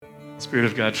Spirit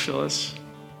of God, fill us.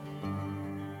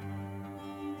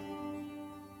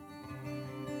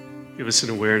 Give us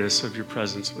an awareness of your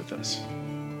presence with us.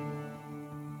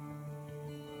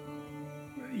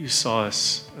 You saw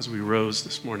us as we rose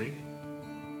this morning.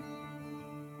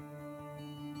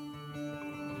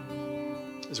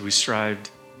 As we strived,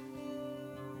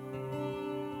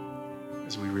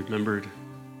 as we remembered,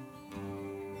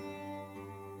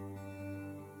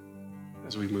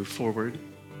 as we move forward,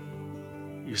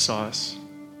 you saw us,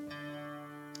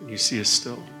 and you see us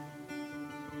still.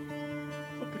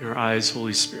 Open our eyes,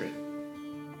 Holy Spirit,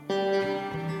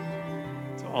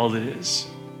 to all that is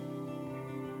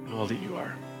and all that you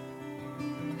are.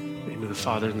 In the name of the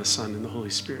Father, and the Son, and the Holy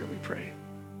Spirit, we pray.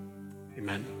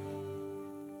 Amen.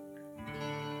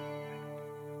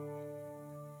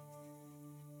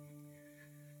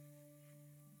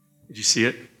 Did you see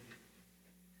it?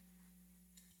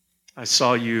 I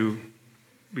saw you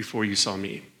before you saw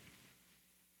me.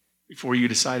 Before you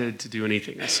decided to do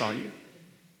anything, I saw you.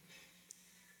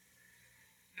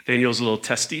 Nathaniel's a little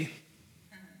testy.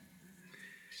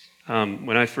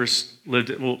 When I first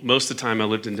lived, most of the time I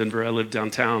lived in Denver. I lived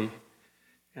downtown,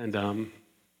 and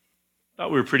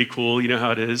thought we were pretty cool. You know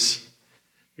how it is.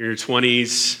 You're in your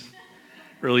 20s,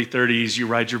 early 30s, you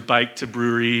ride your bike to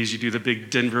breweries, you do the big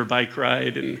Denver bike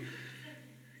ride, and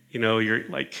you're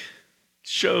like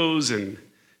shows and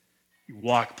you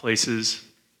walk places.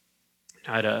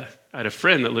 I had a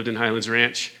friend that lived in Highlands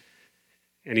Ranch,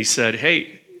 and he said,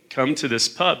 "Hey, come to this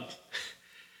pub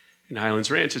in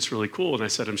Highlands Ranch. It's really cool." And I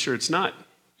said, "I'm sure it's not."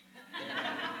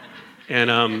 And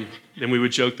then we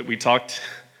would joke that we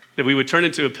would turn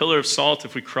into a pillar of salt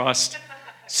if we crossed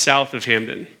south of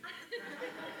Hamden.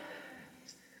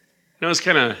 And I was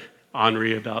kind of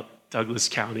ornery about Douglas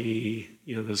County,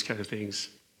 those kind of things.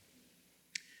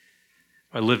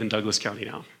 I live in Douglas County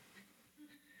now.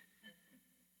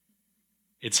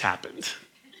 It's happened.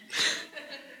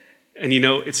 And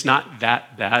it's not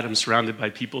that bad. I'm surrounded by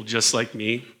people just like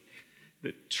me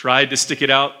that tried to stick it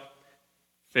out,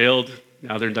 failed.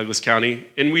 Now they're in Douglas County,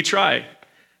 and we try.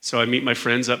 So I meet my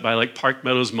friends up by Park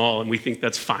Meadows Mall, and we think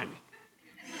that's fine.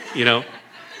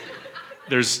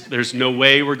 There's no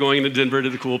way we're going to Denver to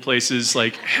the cool places.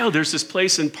 Hell, there's this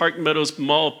place in Park Meadows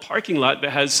Mall parking lot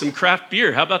that has some craft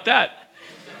beer. How about that?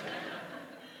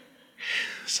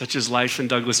 Such is life in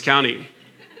Douglas County.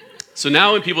 So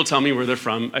now when people tell me where they're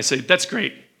from, I say, that's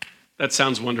great. That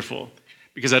sounds wonderful.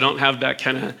 Because I don't have that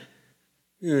kind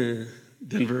of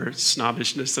Denver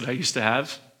snobbishness that I used to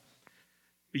have.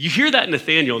 But you hear that in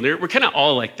Nathaniel, and we're kind of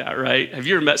all like that, right? Have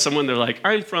you ever met someone, they're like,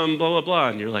 "I'm from blah, blah, blah,"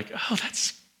 and you're like, "Oh,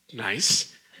 that's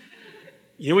nice."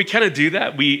 We kind of do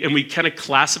that. We kind of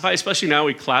classify, especially now,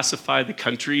 we classify the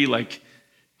country like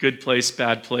good place,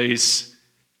 bad place,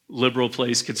 liberal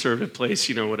place, conservative place,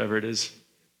 whatever it is.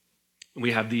 And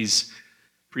we have these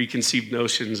preconceived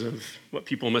notions of what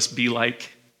people must be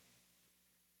like.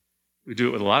 We do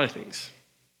it with a lot of things.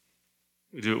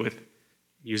 We do it with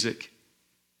music.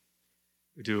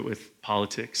 We do it with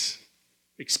politics,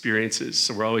 experiences.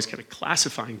 So we're always kind of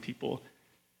classifying people.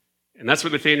 And that's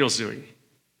what Nathaniel's doing.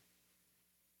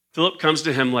 Philip comes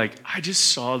to him like, "I just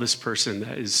saw this person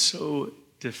that is so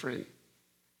different.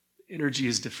 The energy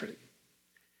is different.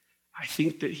 I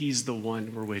think that he's the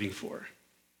one we're waiting for."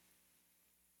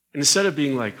 And instead of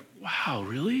being like, "Wow,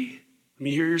 really? Let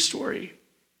me hear your story."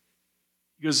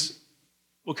 He goes,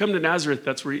 "Well, come to Nazareth.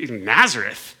 That's where you're."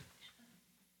 Nazareth?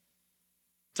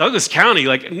 Douglas County?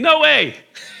 No way.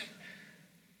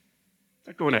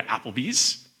 Not going to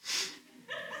Applebee's.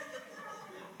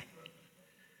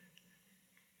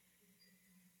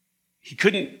 He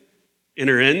couldn't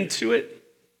enter into it.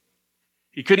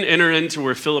 He couldn't enter into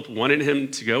where Philip wanted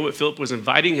him to go. What Philip was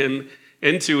inviting him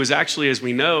into was actually, as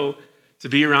we know, to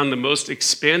be around the most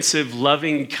expansive,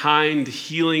 loving, kind,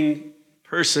 healing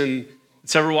person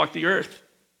that's ever walked the earth.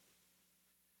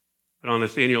 But all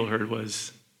Nathaniel heard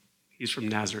was, he's from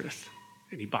Nazareth,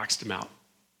 and he boxed him out.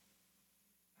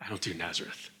 I don't do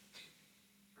Nazareth,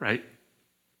 right?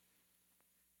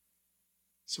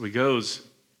 So he goes,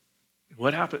 and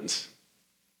what happens?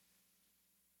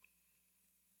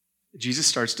 Jesus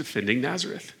starts defending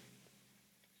Nazareth.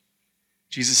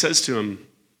 Jesus says to him,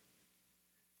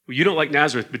 "Well, you don't like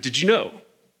Nazareth, but did you know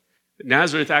that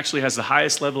Nazareth actually has the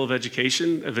highest level of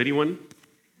education of anyone?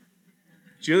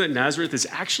 Do you know that Nazareth is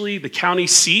actually the county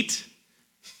seat?"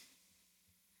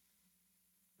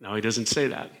 No, he doesn't say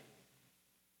that.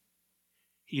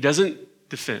 He doesn't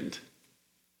defend.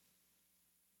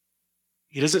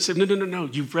 He doesn't say, no,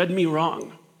 you've read me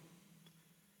wrong.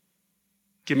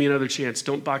 Give me another chance.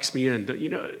 Don't box me in.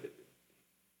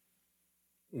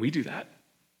 We do that.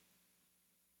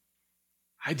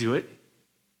 I do it.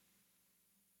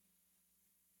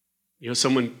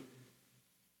 Someone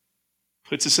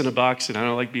puts us in a box, and I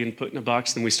don't like being put in a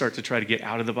box, then we start to try to get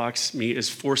out of the box, me as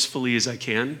forcefully as I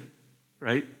can,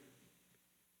 right?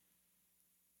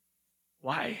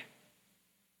 Why?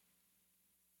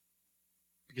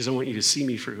 Because I want you to see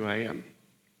me for who I am.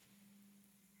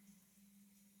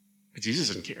 But Jesus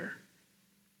doesn't care.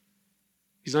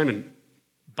 He's not even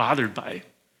bothered by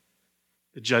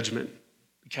the judgment,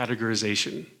 the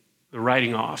categorization, the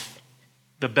writing off,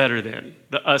 the better than,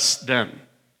 the us, them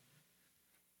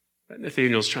that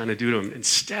Nathanael's trying to do to him.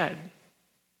 Instead,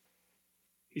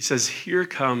 he says, here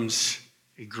comes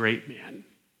a great man,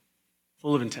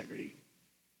 full of integrity.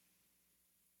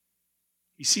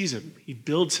 He sees him. He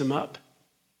builds him up.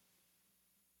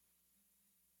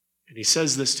 And he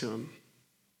says this to him,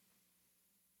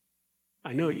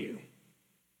 I know you.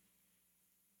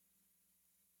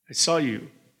 I saw you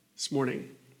this morning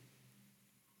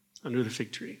under the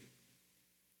fig tree.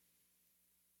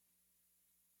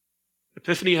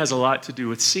 Epiphany has a lot to do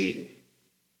with seeing.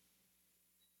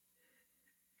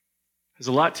 Has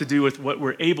a lot to do with what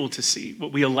we're able to see,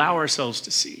 what we allow ourselves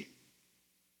to see.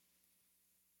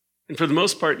 And for the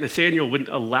most part, Nathanael wouldn't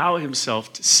allow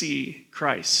himself to see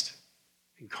Christ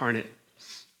incarnate,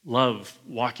 love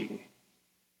walking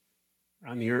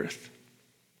around the earth,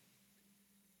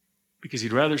 because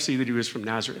he'd rather see that he was from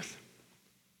Nazareth.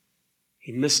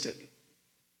 He missed it.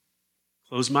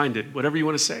 Closed-minded, whatever you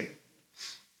want to say.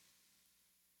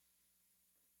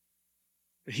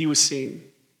 But he was seen.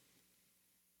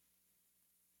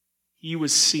 He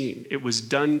was seen. It was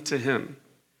done to him.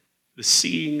 The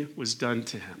seeing was done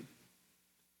to him.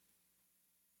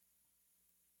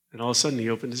 And all of a sudden, he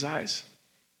opened his eyes.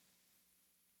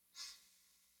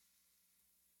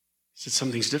 He said,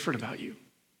 something's different about you.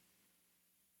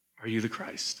 Are you the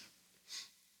Christ?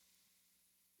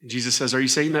 And Jesus says, are you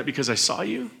saying that because I saw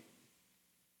you?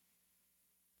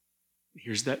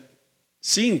 Here's that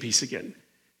seeing piece again.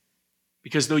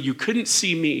 Because though you couldn't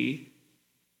see me,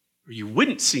 or you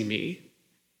wouldn't see me,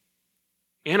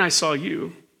 and I saw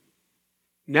you,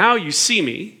 now you see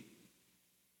me,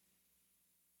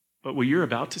 but what you're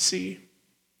about to see,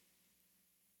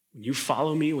 when you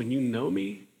follow me, when you know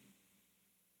me,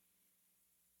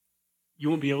 you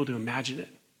won't be able to imagine it.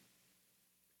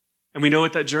 And we know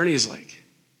what that journey is like.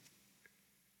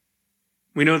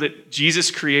 We know that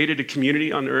Jesus created a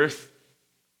community on earth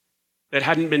that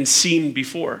hadn't been seen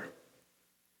before,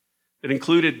 that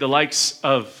included the likes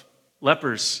of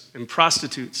lepers and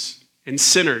prostitutes and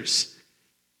sinners,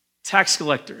 tax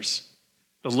collectors,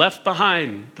 the left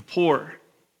behind, the poor.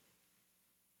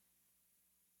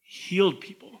 He healed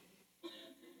people.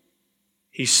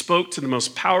 He spoke to the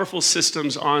most powerful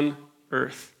systems on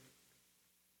earth.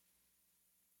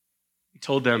 He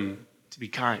told them to be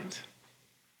kind,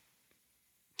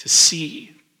 to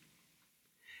see.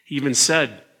 He even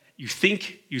said, you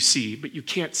think you see, but you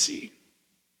can't see.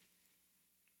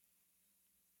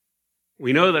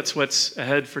 We know that's what's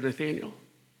ahead for Nathanael.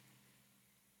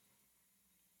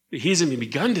 But he hasn't even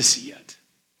begun to see yet.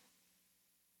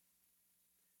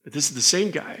 But this is the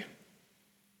same guy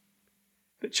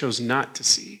that chose not to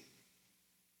see.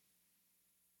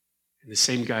 And the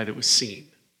same guy that was seen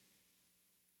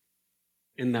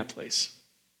in that place.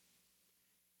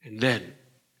 And then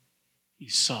he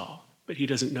saw, but he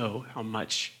doesn't know how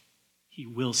much he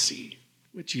will see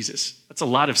with Jesus. That's a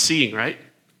lot of seeing, right?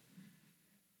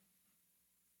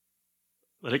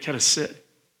 Let it kind of sit.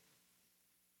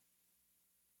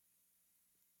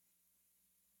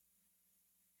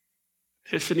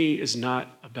 Epiphany is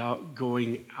not about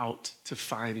going out to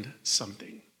find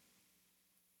something.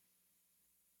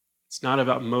 It's not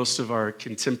about most of our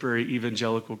contemporary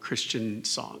evangelical Christian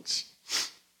songs,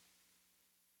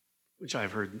 which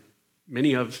I've heard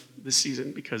many of this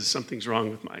season because something's wrong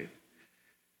with my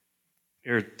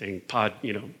air thing, pod,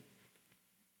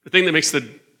 the thing that makes the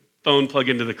phone plug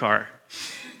into the car.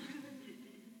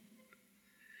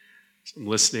 So I'm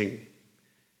listening.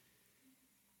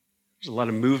 There's a lot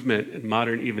of movement in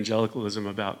modern evangelicalism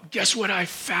about, guess what I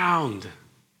found?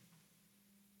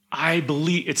 I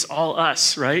believe it's all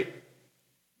us, right?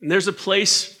 And there's a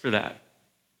place for that.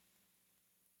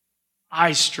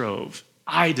 I strove.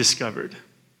 I discovered.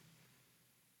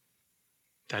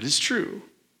 That is true.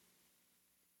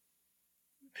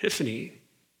 Epiphany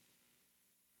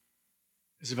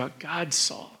is about God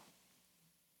saw.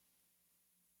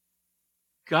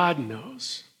 God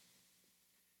knows.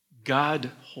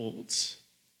 God holds.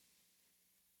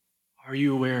 Are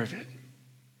you aware of it?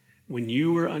 When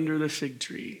you were under the fig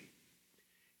tree,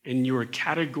 in your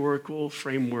categorical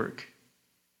framework,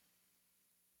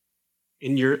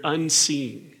 in your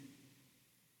unseeing,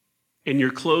 in your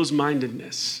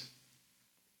closed-mindedness,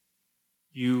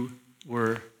 you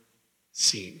were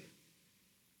seen.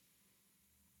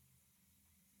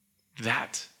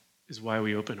 That is why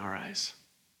we open our eyes.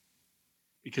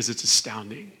 Because it's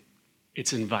astounding.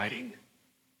 It's inviting.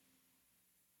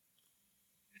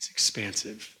 It's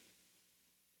expansive.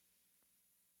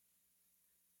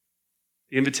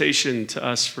 The invitation to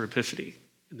us for Epiphany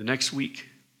in the next week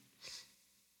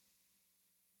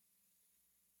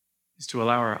is to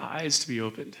allow our eyes to be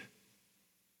opened,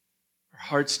 our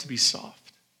hearts to be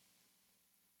soft.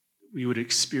 We would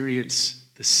experience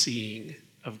the seeing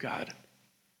of God,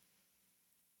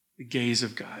 the gaze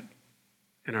of God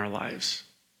in our lives.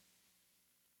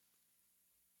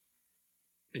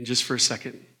 And just for a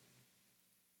second,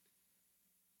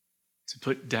 to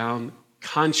put down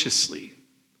consciously,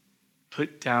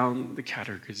 put down the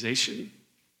categorization,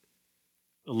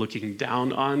 the looking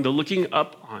down on, the looking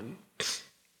up on,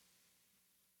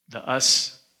 the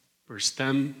us versus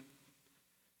them,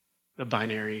 the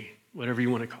binary, whatever you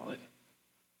want to call it.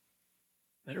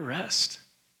 Let it rest.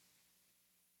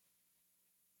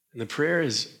 And the prayer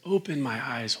is, open my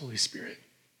eyes, Holy Spirit.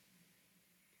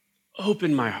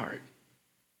 Open my heart.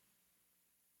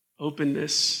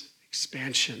 Openness,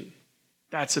 expansion.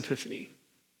 That's Epiphany.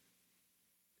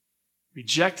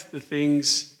 Reject the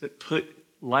things that put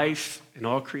life and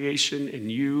all creation and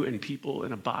you and people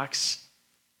in a box.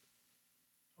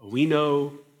 We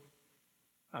know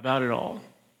about it all,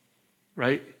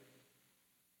 right?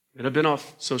 And I've been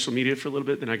off social media for a little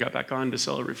bit, then I got back on to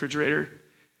sell a refrigerator.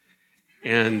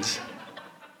 And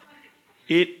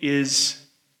it is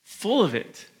full of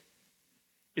it.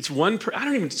 It's I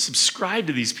don't even subscribe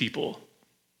to these people.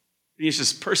 It's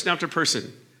just person after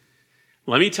person.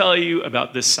 Let me tell you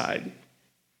about this side.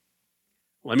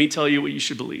 Let me tell you what you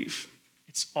should believe.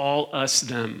 It's all us,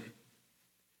 them.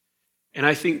 And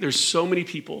I think there's so many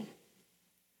people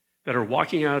that are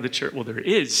walking out of the church. Well, there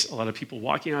is a lot of people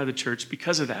walking out of the church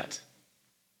because of that.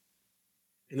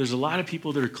 And there's a lot of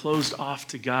people that are closed off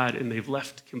to God and they've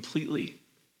left completely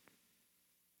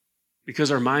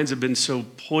because our minds have been so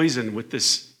poisoned with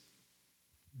this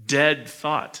dead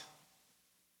thought.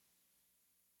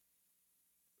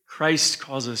 Christ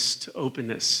calls us to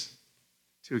openness,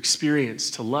 to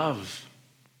experience, to love.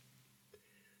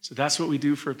 So that's what we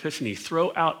do for Epiphany.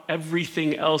 Throw out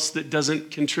everything else that doesn't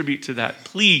contribute to that.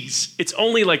 Please. It's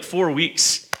only like 4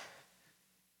 weeks.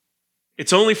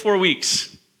 It's only 4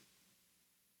 weeks.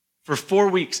 For 4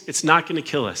 weeks, it's not going to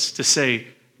kill us to say,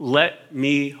 let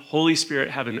me, Holy Spirit,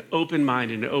 have an open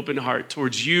mind and an open heart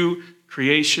towards you,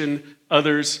 creation,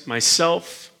 others,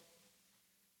 myself,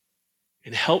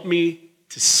 and help me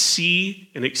to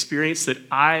see and experience that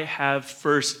I have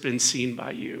first been seen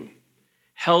by you,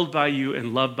 held by you,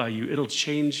 and loved by you. It'll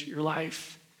change your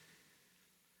life.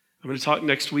 I'm going to talk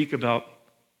next week about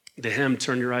the hymn,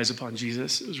 Turn Your Eyes Upon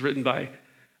Jesus. It was written by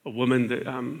a woman that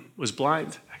was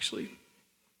blind, actually.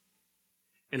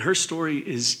 And her story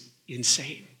is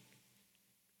insane.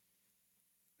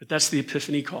 But that's the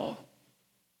Epiphany call.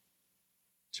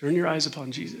 Turn your eyes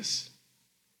upon Jesus,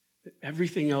 that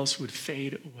everything else would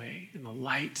fade away in the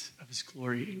light of his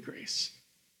glory and grace,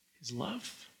 his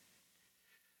love.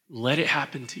 Let it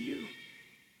happen to you.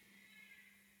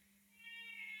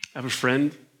 I have a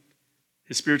friend,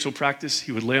 his spiritual practice,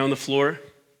 he would lay on the floor, and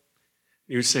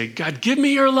he would say, God, give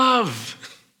me your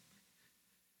love.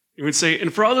 He would say,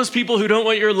 and for all those people who don't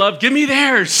want your love, give me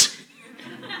theirs.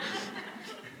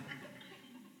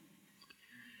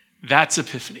 That's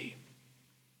Epiphany.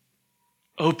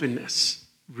 Openness,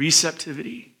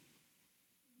 receptivity.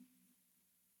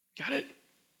 Got it?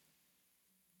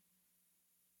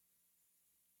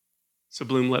 So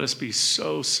Bloom, let us be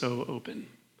so open.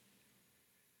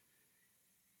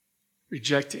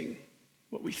 Rejecting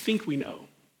what we think we know.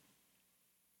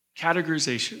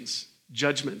 Categorizations,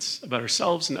 judgments about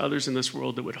ourselves and others in this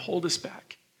world that would hold us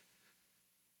back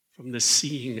from the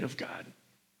seeing of God.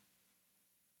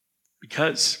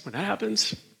 Because when that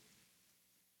happens,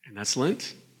 and that's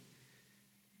Lent,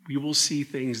 we will see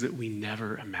things that we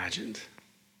never imagined.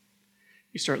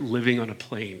 You start living on a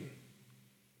plane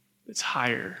that's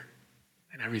higher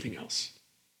than everything else.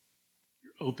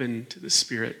 You're open to the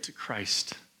Spirit, to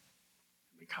Christ,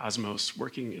 the cosmos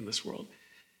working in this world.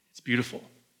 It's beautiful.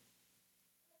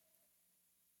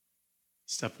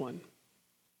 Step one.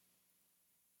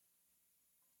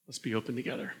 Let's be open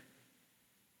together.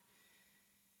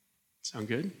 Sound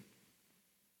good?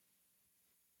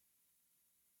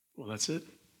 Well, that's it.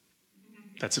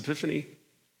 That's Epiphany.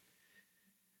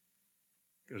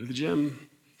 Go to the gym.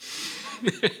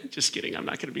 Just kidding, I'm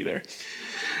not going to be there.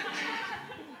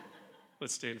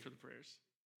 Let's stand for the prayers.